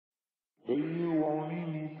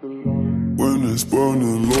When it's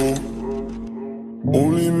burning low,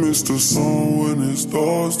 only miss the sun when it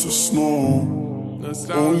starts to snow.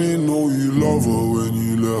 Only know you love her when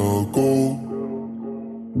you let her go.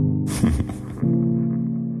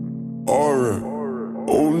 Alright.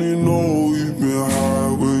 Only know you've been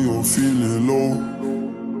high when you're feeling low.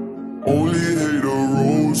 Only hate the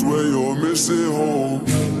roads where you're missing home.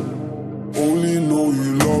 Only know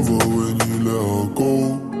you love her when you let her go.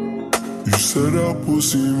 You said that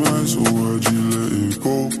pussy man, so why'd you let it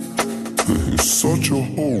go? It's such a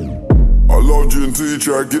hole. I loved you until you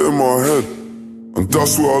tried to get in my head, and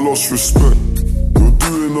that's where I lost respect. You're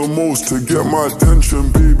doing the most to get my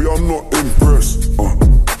attention, baby, I'm not impressed.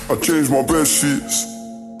 I changed my bed sheets,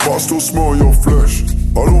 but I still smell your flesh.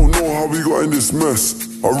 I don't know how we got in this mess.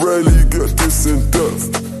 I rarely get this in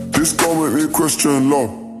depth. This gon' make me question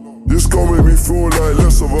love. This gon' make me feel like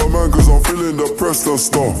less of a man, cause I'm feeling depressed and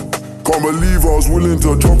stuff. Can't believe I was willing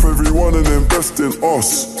to drop everyone and invest in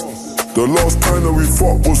us. The last time that we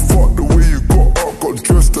fucked was fucked. The way you got up, got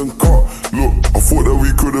dressed and cut. Look, I thought that we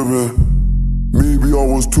could've been. Maybe I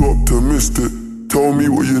was too optimistic. Tell me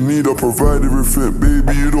what you need, I provide everything.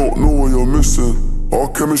 Baby, you don't know what you're missing. Our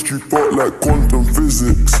chemistry fought like quantum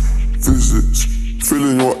physics.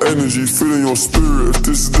 Feeling your energy, feeling your spirit. If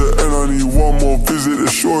this is the end, I need one more visit.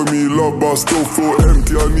 It's showing me love, but I still feel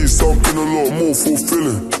empty. I need something a lot more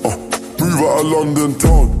fulfilling. Move out of London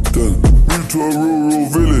town, then move to a rural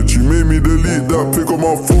village. You made me delete that pic on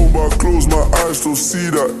my phone, but I close my eyes, still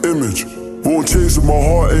see that image. Won't chase it, my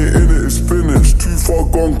heart ain't in it, it's finished. Too far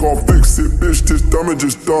gone, can't fix it, bitch, this damage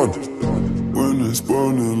is done. When it's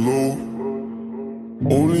burning low,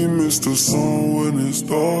 only miss the sun when it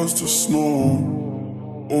starts to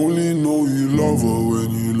snow. Only know you love her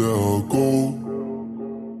when you let her go.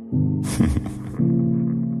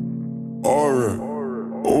 Alright.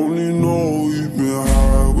 Only know you've been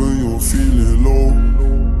high when you're feeling low.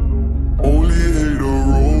 Only hate the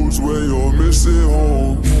roads where you're missing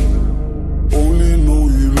home. Only know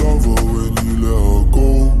you love her when you let her go.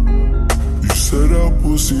 You said that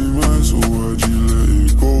pussy man, so why'd you let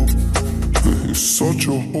it go? It's such a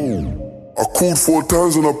hole. I called 4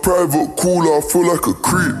 times on a private cooler, I feel like a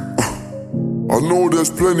creep. I know there's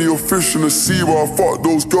plenty of fish in the sea, but I fuck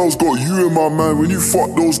those girls, got you in my mind. When you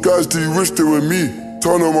fuck those guys, do you wish they were me?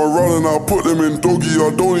 Turn them around and I put them in doggy. I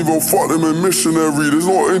don't even fuck them in missionary. There's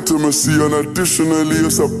no intimacy, and additionally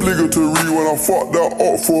it's obligatory when I fuck that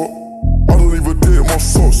up for. I don't even take my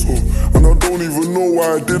socks off, and I don't even know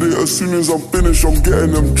why I did it. As soon as I'm finished, I'm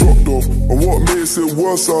getting them dropped off. And what makes it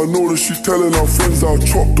worse, I know that she's telling her friends that I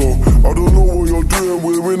chopped off. I don't know what you're doing,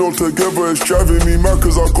 we're not together. It's driving me mad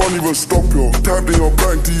cause I can't even stop you. Tapped in your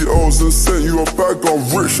bank details and sent you a bag. I'm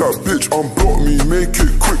rich, that bitch unblock me. Make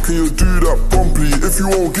it quick, can you do that promptly? If you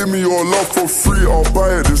won't give me your love for free, I'll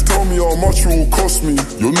buy it. Just tell me how much it will cost me.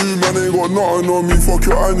 Your new man ain't got nothing on me. Fuck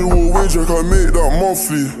your annual wage, I can make that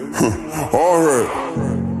monthly. Alright.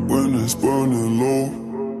 When it's burning low,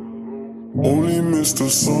 only miss the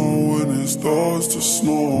sun when it starts to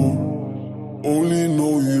snow. Only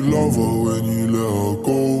know you love her when you let her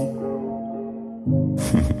go.